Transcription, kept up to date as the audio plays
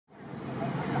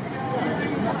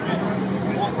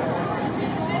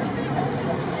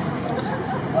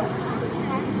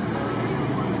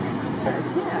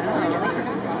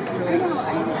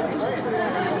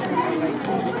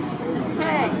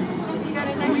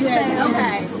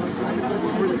Okay.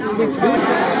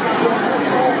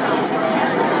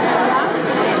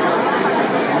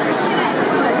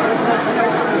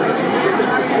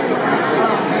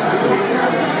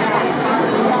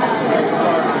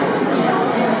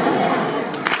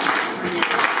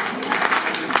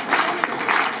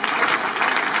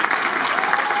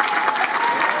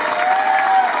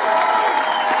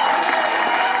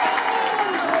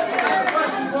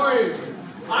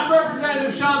 I'm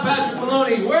Representative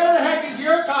Maloney. Where the heck is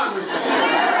your congressman?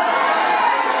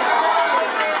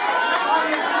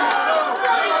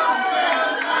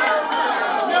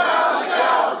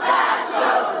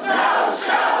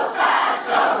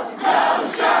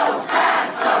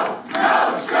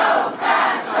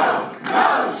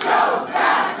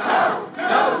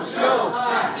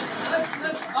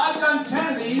 I've done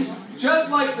 10 of these, just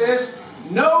like this.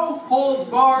 No holds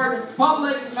barred,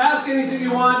 public, ask anything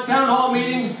you want, town hall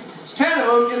meetings, 10 of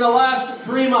them in the last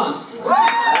 3 months.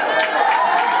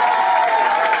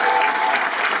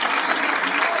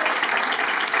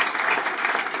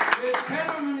 10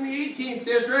 of them in the 18th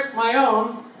district, my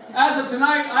own. As of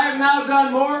tonight, I have now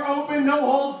done more open, no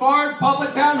holds barred,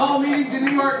 public town hall meetings in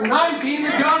New York 19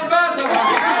 than John Faso.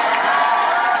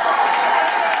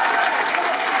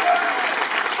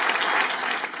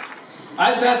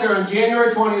 I sat there on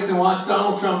January 20th and watched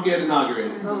Donald Trump get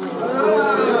inaugurated.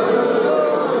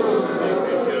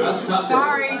 That's a tough day.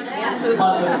 Sorry.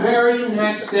 But the very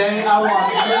next day, I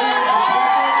watched millions of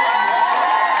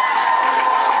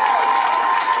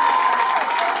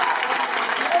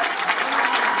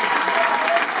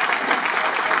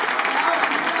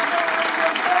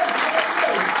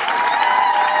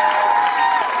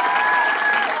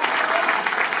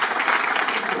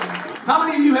How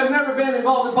many of you have never been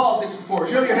involved in politics before?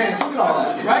 Show your hands. Look at all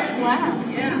that, right? Wow.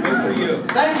 Yeah. Good for you.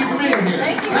 Thank you for being here.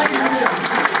 Thank you. Thank you for being here.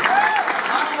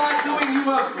 I'm not doing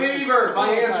you a favor by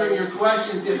answering your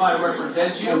questions if I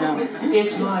represent you.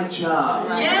 It's my job.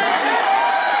 Yeah.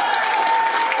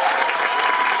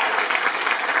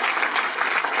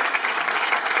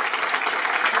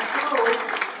 So,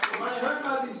 when I heard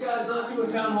about these guys not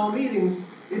doing town hall meetings,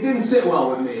 it didn't sit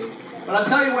well with me. But I'll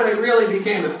tell you when it really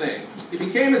became a thing. It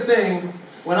became a thing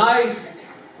when I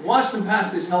watched them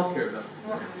pass this health care bill.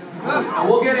 And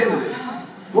we'll get into this.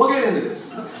 We'll get into this.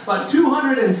 But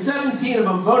 217 of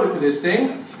them voted for this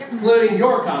thing, including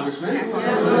your congressman.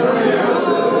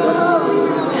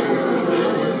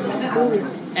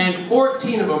 And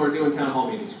 14 of them are doing town hall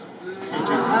meetings.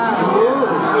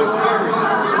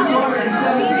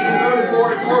 217 voted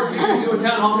for it, 14 are doing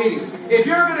town hall meetings. If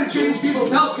you're going to change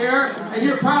people's health care and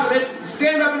you're proud of it,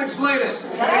 stand up and explain it.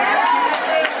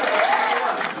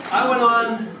 I went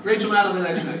on Rachel Maddow the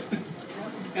next night.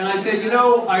 And I said, you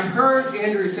know, I heard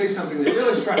Andrea say something that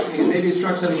really struck me, and maybe it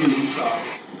struck some of you who saw.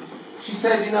 She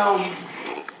said, you know,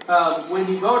 when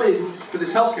he voted for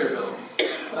this health care bill,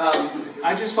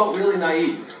 I just felt really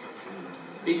naive.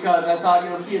 Because I thought, you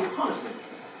know, he had promised me.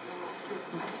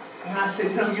 And I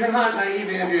said, no, you're not naive,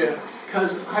 Andrea,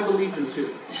 because I believed him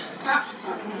too.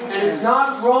 And it's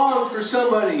not wrong for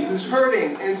somebody who's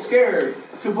hurting and scared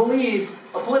to believe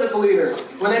a political leader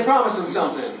when they promise them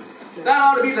something. That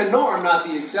ought to be the norm, not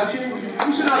the exception.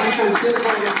 You should not be so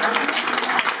cynical against them.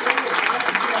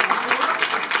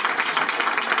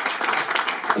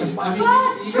 I mean,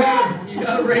 you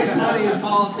gotta raise money in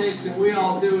politics, and we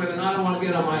all do it, and I don't want to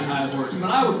get on my high horse. But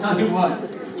I will tell you what,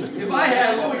 if I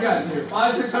had, what we got here,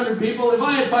 500, 600 people, if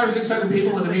I had 500 or 600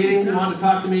 people in a meeting who wanted to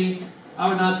talk to me, I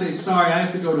would not say, sorry, I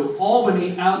have to go to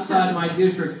Albany outside my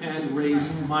district and raise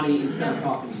money instead of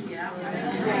talking to you.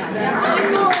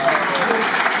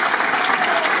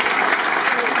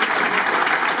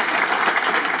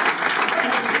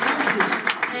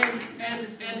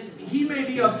 And he may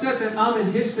be upset that I'm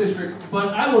in his district,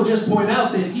 but I will just point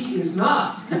out that he is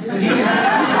not. So you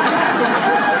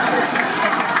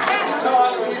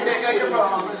take out your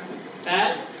problems.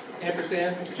 At,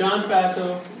 ampersand, John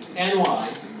Faso, NY.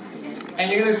 And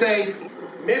you're going to say,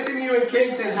 missing you in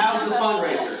Kingston, how's the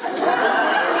fundraiser?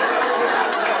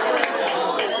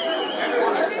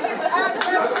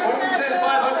 When we send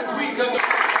 500 tweets on the...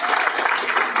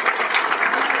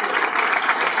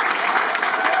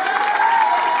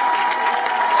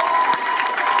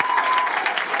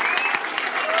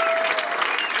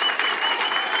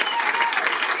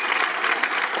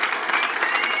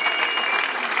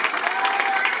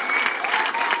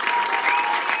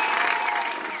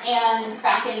 And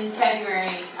back in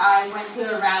February, I went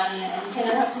to a rally in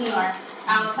Kinderhook, New York,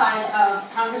 outside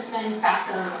of Congressman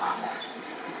Faso's office.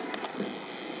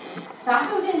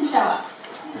 Faso didn't show up.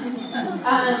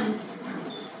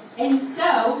 And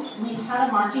so we had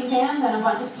a marching band and a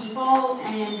bunch of people,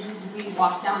 and we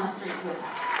walked down the street to his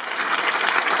house.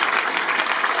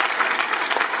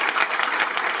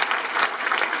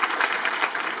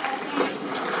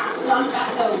 John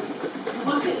Faso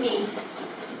looked at me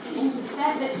and he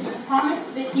said that he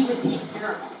promised that he would take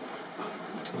care of us.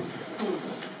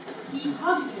 He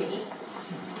hugged me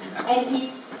and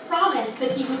he promised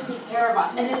that he would take care of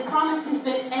us. And this promise has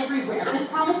been everywhere. This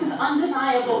promise is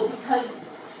undeniable because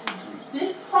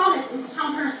this promise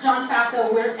encounters John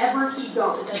Faso wherever he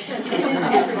goes. It is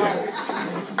everywhere.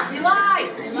 We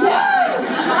lied!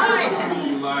 Yeah.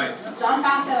 We lied! John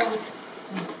Faso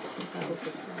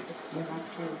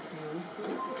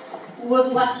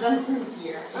was less than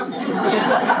sincere.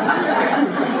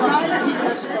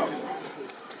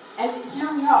 And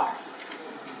here we are.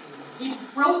 He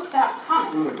broke that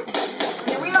promise.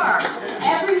 Here we are.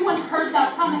 Everyone heard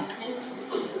that promise.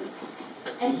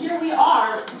 And here we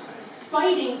are,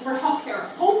 fighting for healthcare,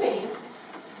 hoping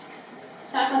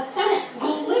that the Senate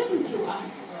will listen to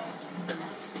us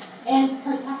and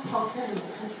protect healthcare in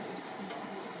this country.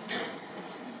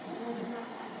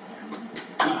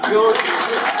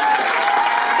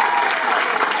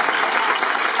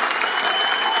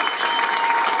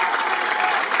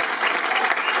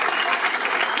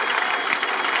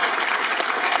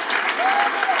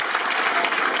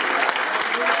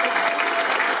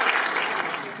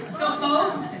 So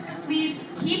folks, please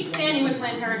keep standing with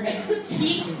Planned Parenthood.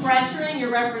 Keep pressuring your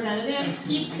representatives.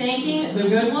 Keep thanking the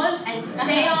good ones and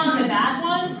stay on the bad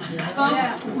ones.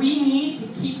 Folks, we need to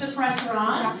keep the pressure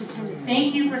on.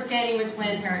 Thank you for standing with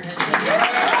Planned Parenthood.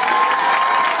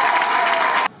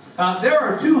 There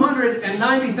are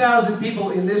 290,000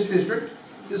 people in this district,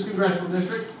 this congressional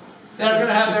district, that are going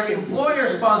to have their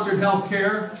employer-sponsored health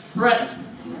care threatened.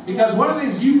 Because one of the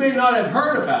things you may not have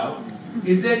heard about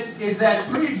is that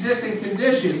pre-existing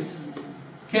conditions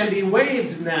can be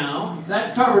waived now,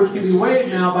 that coverage can be waived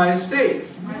now by a state.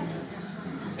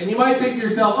 And you might think to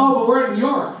yourself, oh, but we're in New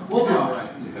York, we'll be all right.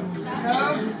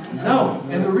 No,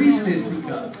 and the reason is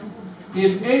because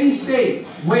if any state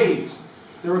waives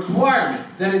the requirement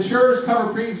that insurers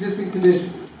cover pre-existing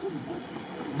conditions,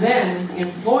 then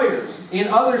employers in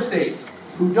other states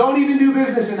who don't even do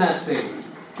business in that state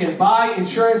can buy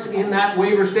insurance in that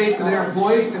waiver state for their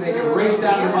employees, and they can race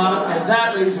down to the bottom, and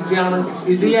that, ladies and gentlemen,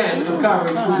 is the end of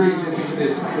coverage for pre-existing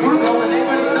conditions.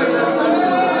 Anybody tell you that's not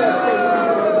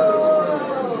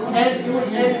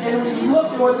and when you look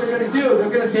at what they're going to do, they're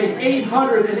going to take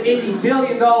 $880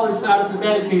 billion out of the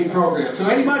Medicaid program. So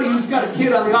anybody who's got a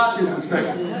kid on the autism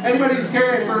spectrum, anybody who's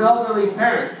caring for an elderly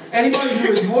parent, anybody who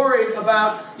is worried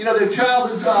about their child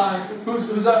who's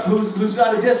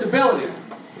got a disability,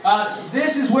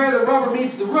 this is where the rubber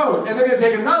meets the road, and they're going to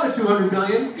take another $200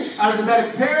 billion out of the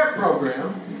Medicare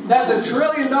program. That's $1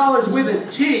 trillion with a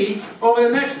T over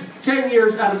the next 10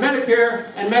 years out of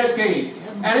Medicare and Medicaid.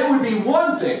 And it would be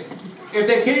one thing if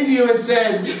they came to you and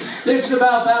said, this is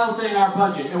about balancing our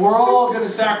budget, and we're all going to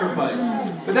sacrifice.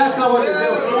 But that's not what they're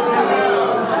doing.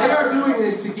 They are doing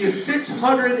this to give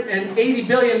 $680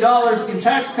 billion in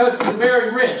tax cuts to the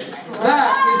very rich.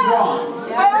 That is wrong.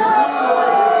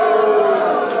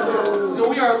 So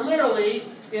we are literally,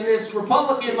 in this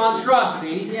Republican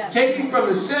monstrosity, taking from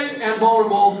the sick and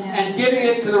vulnerable and giving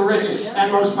it to the richest and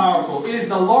most powerful. It is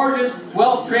the largest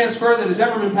wealth transfer that has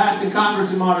ever been passed in Congress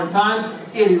in modern times.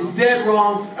 It is dead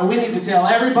wrong, and we need to tell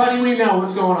everybody we know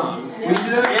what's going on. We need to do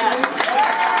that.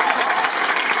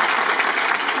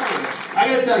 I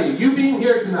got to tell you, you being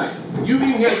here tonight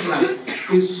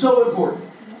is so important,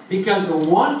 because the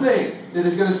one thing that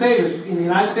is going to save us in the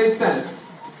United States Senate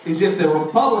is if the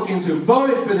Republicans who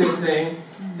voted for this thing,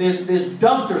 this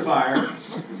dumpster fire,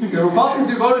 the Republicans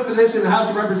who voted for this in the House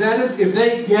of Representatives, if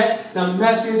they get the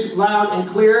message loud and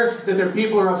clear that their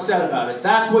people are upset about it.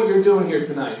 That's what you're doing here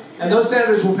tonight. And those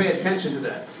senators will pay attention to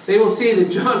that. They will see that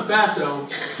John Faso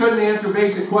couldn't answer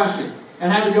basic questions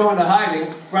and had to go into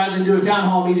hiding rather than do a town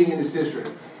hall meeting in his district.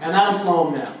 And that'll slow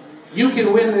him down. You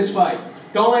can win this fight.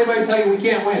 Don't let anybody tell you we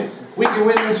can't win. We can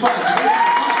win this fight.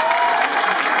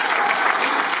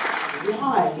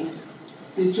 Why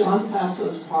did John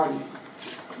Faso's party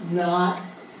not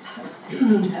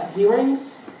have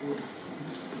hearings,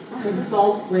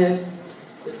 consult with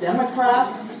the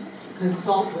Democrats,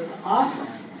 consult with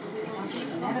us,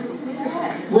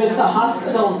 with the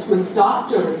hospitals, with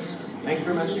doctors? Thank you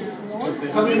very much.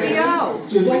 CBO.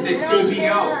 Judith? The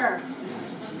CBO.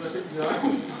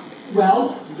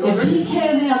 Well, if he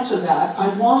can't answer that, I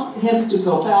want him to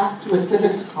go back to a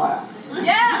civics class.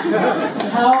 Yes!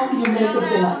 How you make a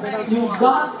bill.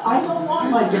 I don't want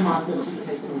my democracy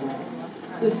taken away.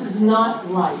 This is not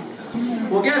right.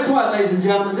 Well, guess what, ladies and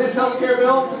gentlemen? This health care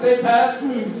bill that they passed,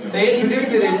 they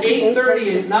introduced it at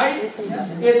 8:30 at night.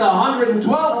 It's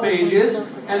 112 pages,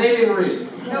 and they didn't read it.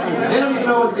 They don't even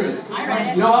know what's in it.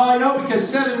 You know how I know? Because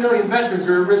 7 million veterans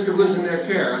are at risk of losing their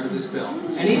care under this bill.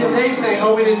 And even they say,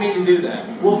 oh, we didn't mean to do that.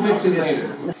 We'll fix it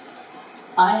later.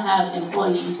 I have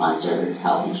employee-sponsored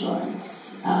health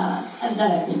insurance and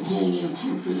that I've been paying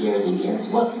into for years and years.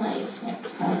 What can I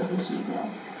expect out of this new bill?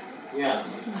 Yeah.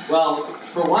 Well,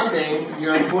 for one thing,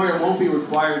 your employer won't be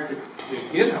required to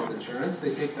give health insurance.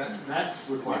 They take that's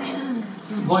requirement.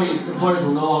 Employers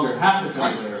will no longer have to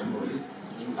cover their employees.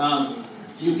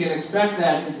 You can expect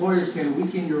that employers can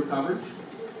weaken your coverage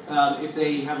if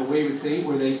they have a waiver state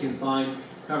where they can find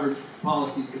coverage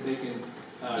policies that they can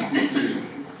keep using.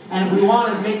 And if we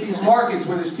want to make these markets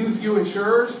where there's too few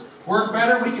insurers work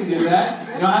better, we can do that.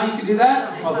 You know how you can do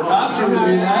that? Public option to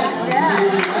do that.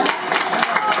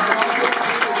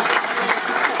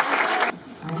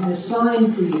 I had a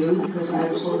sign for you because I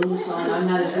was holding a sign. I'm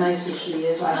not as nice as she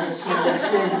is. I had a sign that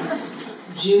said,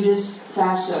 Judas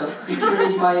Faso,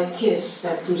 betrayed by a kiss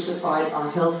that crucified our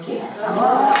health care.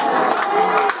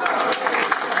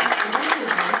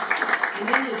 In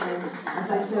any event,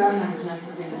 as I said, I'm not as nice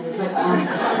as anybody, but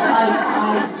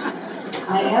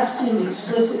I asked him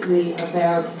explicitly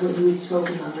about what you had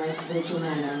spoken on, right, Rachel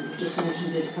Mann. You just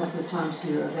mentioned it a couple of times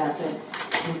here about that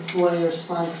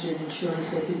employer-sponsored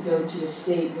insurance that could go to a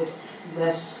state with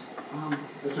less.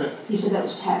 That's right. He said that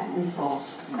was patently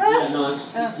false. Yeah, no,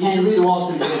 you should read the Wall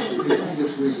Street Journal because he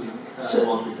disagrees with the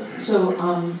Wall Street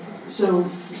Journal. So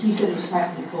he said it was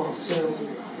patently false. So what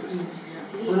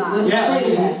do you Yeah, say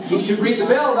to that? he should read the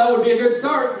bill. That would be a good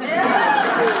start. I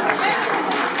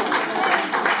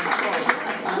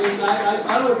mean, I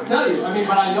don't know what to tell you. I mean,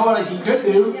 but I know what he could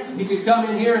do. He could come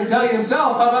in here and tell you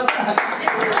himself. How about that?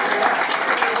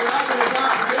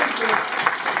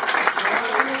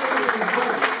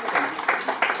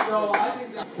 So I think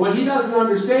what he doesn't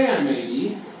understand,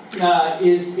 maybe,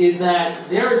 is that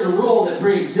there is a rule that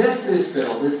pre-exists this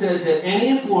bill that says that any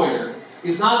employer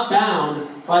is not bound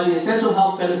by the essential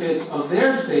health benefits of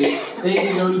their state. They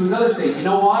can go to another state. You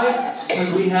know why?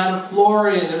 Because we had a floor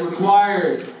in that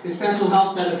required essential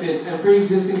health benefits and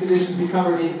pre-existing conditions be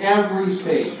covered in every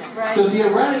state. Right. So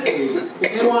theoretically, if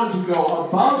they wanted to go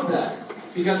above that,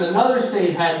 because another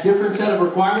state had a different set of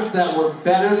requirements that were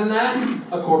better than that,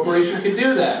 a corporation could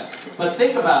do that. But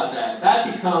think about that.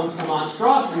 That becomes a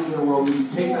monstrosity in the world when you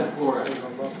take that floor out.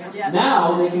 Yes.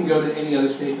 Now they can go to any other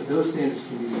state because those standards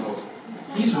can be lower.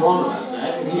 He's wrong about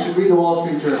that, and he should read the Wall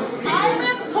Street Journal.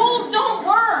 High-risk pools don't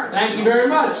work. Thank you very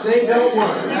much. They don't work.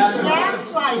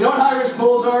 Absolutely. You know what high-risk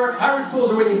pools are? High-risk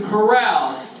pools are when you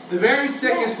corral the very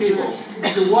sickest people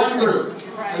into one group.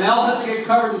 And they all have to get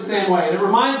covered the same way. And it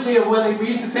reminds me of when we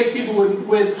used to take people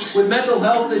with mental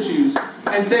health issues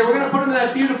and say, we're going to put them in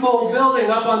that beautiful building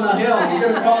up on the hill. We're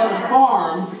going to call it a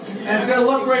farm, and it's going to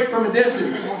look great from a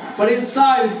distance. But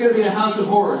inside, it's going to be a house of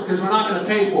horrors because we're not going to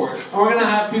pay for it. And we're going to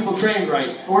have people trained right.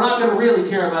 And we're not going to really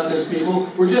care about those people.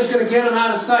 We're just going to get them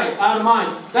out of sight, out of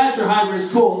mind. That's your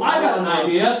high-risk pool. I got an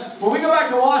idea. When we go back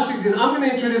to Washington, I'm going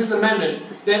to introduce an amendment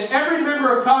that every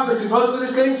member of Congress who votes for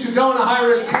this thing should go in a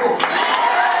high-risk pool.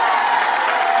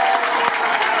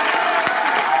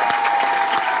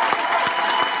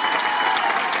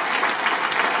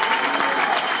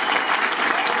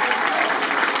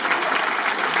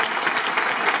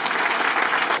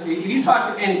 If you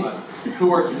talk to anybody who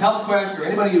works at HealthQuest or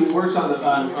anybody who works on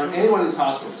any one of these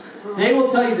hospitals, they will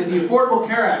tell you that the Affordable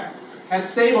Care Act has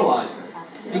stabilized them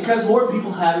because more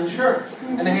people have insurance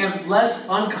and they have less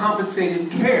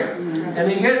uncompensated care. And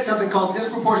they get something called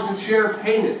disproportionate share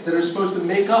payments that are supposed to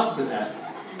make up for that.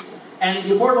 And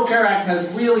the Affordable Care Act has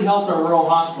really helped our rural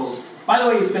hospitals. By the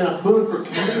way, it's been a boon for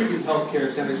community health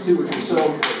care centers too, which is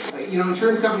so,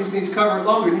 insurance companies need to cover it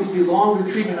longer. It needs to be longer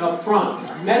treatment up front.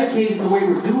 Medicaid is the way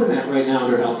we're doing that right now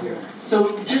under health care.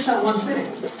 So just that one thing.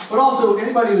 But also,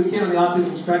 anybody who's on the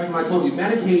autism spectrum, I told you,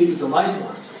 Medicaid is a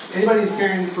lifeline. Anybody who's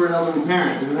caring for an elderly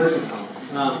parent in a nursing home.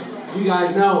 You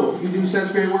guys know, you do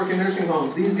such great work in nursing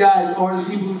homes. These guys are the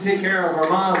people who take care of our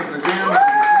moms and our grandmas.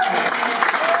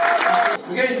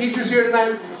 We're getting teachers here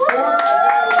tonight.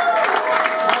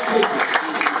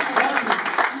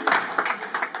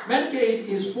 Medicaid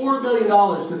is $4 billion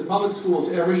to the public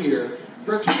schools every year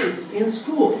for kids in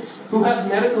schools who have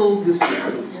medical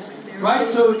disabilities. Right?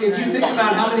 So if you think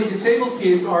about how many disabled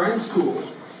kids are in school,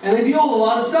 and they deal with a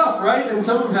lot of stuff, right? And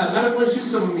some of them have medical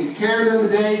issues, some of them need care during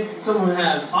the day, some of them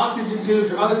have oxygen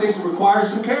tubes or other things that require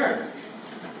some care.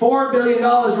 $4 billion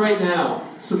right now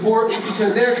support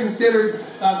because they're considered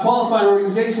qualified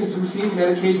organizations to receive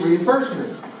Medicaid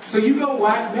reimbursement. So you go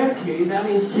whack Medicaid, that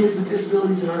means kids with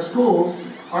disabilities in our schools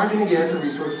aren't going to get the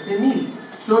resources they need.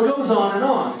 So it goes on,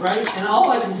 right? And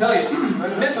all I can tell you,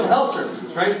 mental health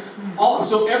services, right?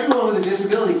 So everyone with a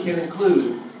disability can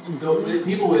include the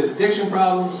people with addiction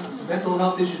problems, mental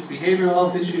health issues, behavioral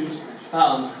health issues,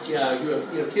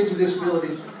 kids with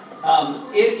disabilities.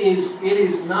 It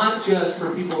is not just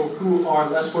for people who are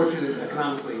less fortunate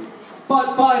economically.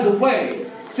 But by the way,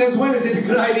 since when is it a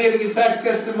good idea to give tax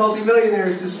cuts to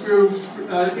multimillionaires to screw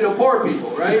poor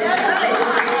people, right?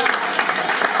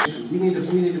 We need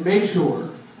to make sure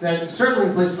that certainly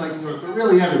in places like New York, but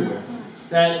really everywhere,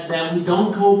 that we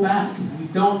don't go back. We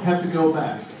don't have to go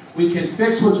back. We can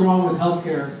fix what's wrong with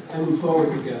healthcare and move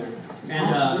forward together.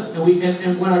 And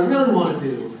what I really want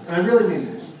to do, and I really mean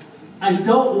this, I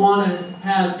don't want to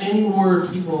have any more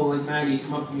people like Maggie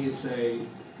come up to me and say,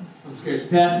 I'm scared to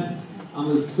death, I'm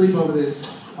losing sleep over this,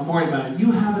 I'm worried about it.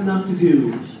 You have enough to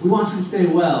do. We want you to stay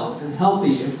well and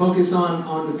healthy and focus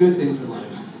on the good things in life.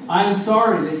 I am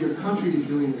sorry that your country is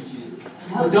doing this to you.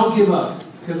 But don't give up,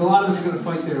 because a lot of us are going to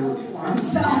fight there with you.